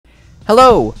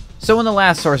Hello! So in the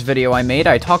last source video I made,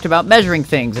 I talked about measuring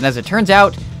things, and as it turns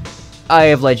out, I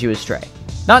have led you astray.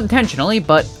 Not intentionally,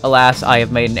 but alas, I have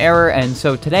made an error, and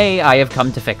so today I have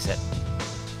come to fix it.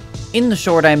 In the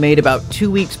short I made about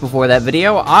 2 weeks before that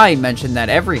video, I mentioned that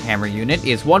every hammer unit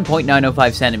is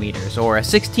 1.905 centimeters, or a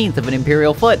 16th of an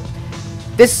imperial foot.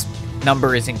 This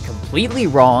number isn't completely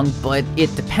wrong, but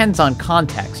it depends on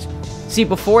context. See,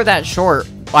 before that short,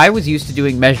 I was used to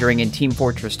doing measuring in Team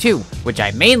Fortress 2, which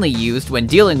I mainly used when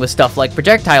dealing with stuff like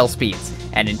projectile speeds.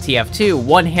 And in TF2,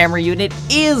 one hammer unit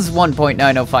is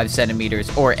 1.905 centimeters,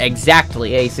 or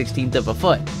exactly a 16th of a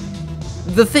foot.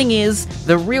 The thing is,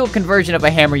 the real conversion of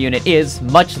a hammer unit is,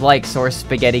 much like source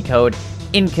spaghetti code,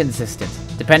 inconsistent.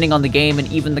 Depending on the game and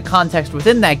even the context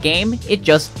within that game, it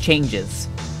just changes.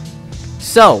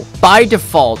 So, by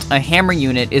default, a hammer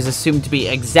unit is assumed to be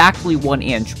exactly 1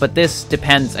 inch, but this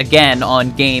depends again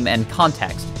on game and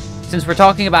context. Since we're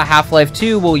talking about Half-Life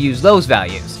 2, we'll use those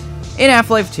values. In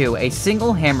Half-Life 2, a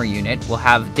single hammer unit will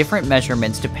have different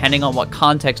measurements depending on what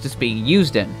context it's being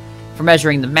used in. For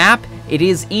measuring the map, it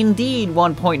is indeed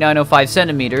 1.905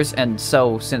 centimeters, and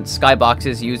so, since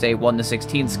skyboxes use a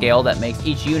 1:16 scale, that makes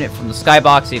each unit from the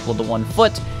skybox equal to 1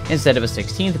 foot instead of a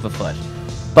 16th of a foot.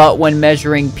 But when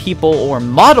measuring people or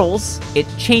models, it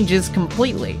changes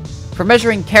completely. For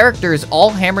measuring characters, all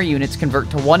hammer units convert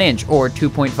to 1 inch, or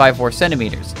 2.54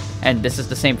 centimeters, and this is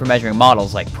the same for measuring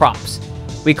models like props.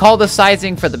 We call the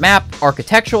sizing for the map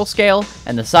architectural scale,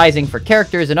 and the sizing for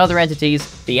characters and other entities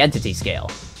the entity scale.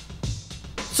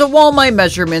 So while my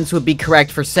measurements would be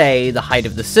correct for, say, the height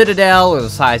of the citadel, or the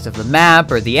size of the map,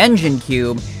 or the engine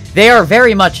cube, they are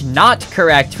very much not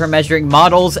correct for measuring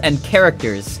models and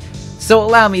characters. So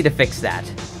allow me to fix that.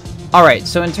 Alright,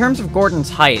 so in terms of Gordon's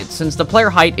height, since the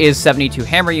player height is 72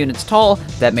 hammer units tall,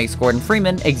 that makes Gordon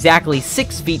Freeman exactly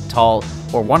 6 feet tall,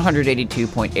 or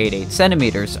 182.88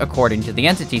 centimeters, according to the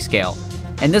entity scale.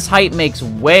 And this height makes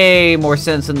way more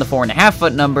sense than the 4.5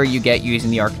 foot number you get using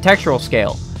the architectural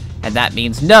scale. And that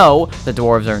means no, the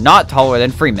dwarves are not taller than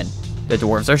Freeman. The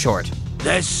dwarves are short.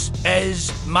 This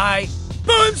is my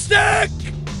boomstick!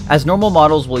 As normal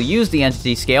models will use the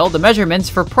entity scale, the measurements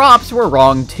for props were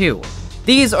wrong too.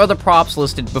 These are the props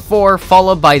listed before,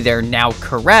 followed by their now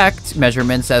correct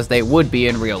measurements as they would be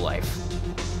in real life.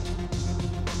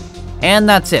 And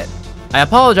that's it. I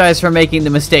apologize for making the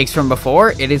mistakes from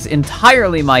before. It is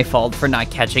entirely my fault for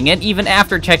not catching it, even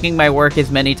after checking my work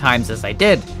as many times as I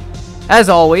did. As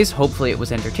always, hopefully it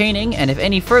was entertaining, and if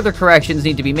any further corrections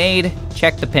need to be made,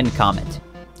 check the pinned comment.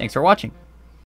 Thanks for watching.